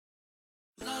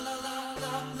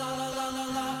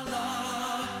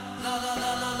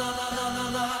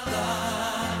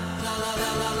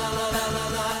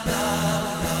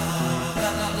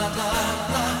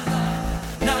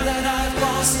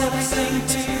everything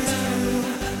to you.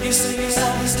 You say you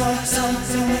always want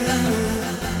something new,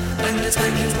 and it's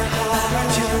breaking my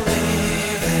heart you're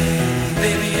leaving.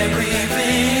 Baby, I'm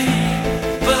grieving,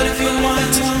 but if you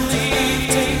want to leave,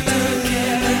 take good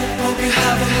care. Hope you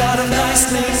have a lot of nice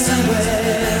things to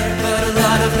wear, but a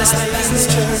lot of nice things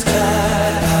turn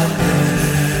bad out there.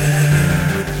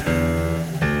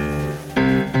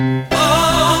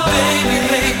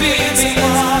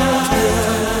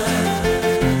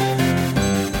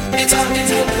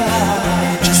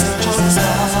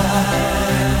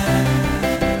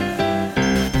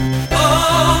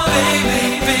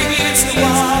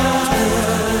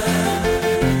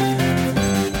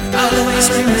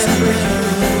 Remember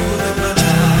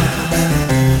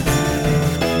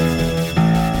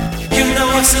you know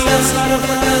it's a lot of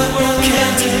what the world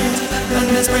can't give, and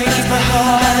it's breaking my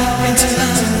heart into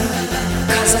two.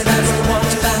 'Cause I never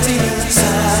wanted that deep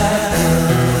inside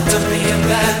to be a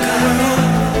bad girl.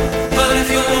 But if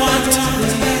you want to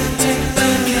take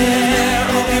good care,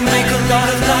 hope you make a lot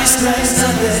of nice friends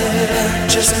out there.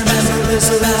 Just remember there's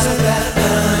a lot of that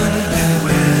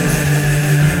unbeware.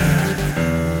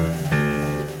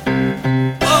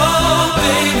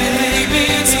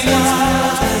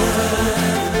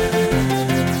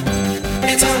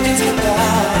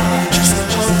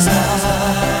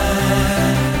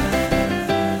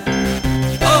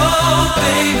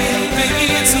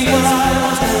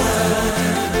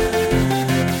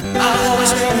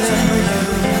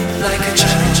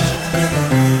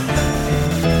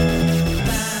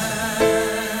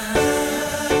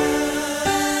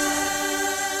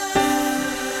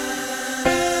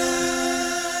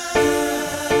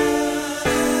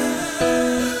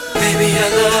 I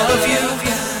love you,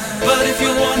 but if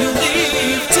you want to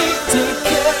leave, take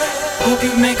care. Hope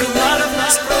you make a lot of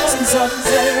nice friends out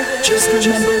there. Just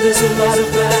remember there's a lot of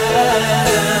bad.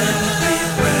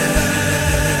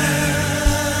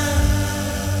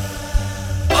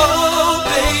 Oh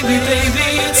baby, baby,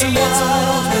 it's a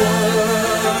wild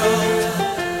world.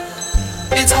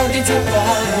 It's hard to get by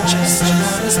just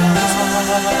as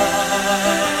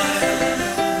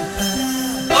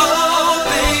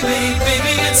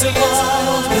it's a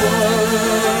wild world.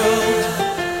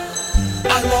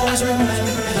 I'll always remember.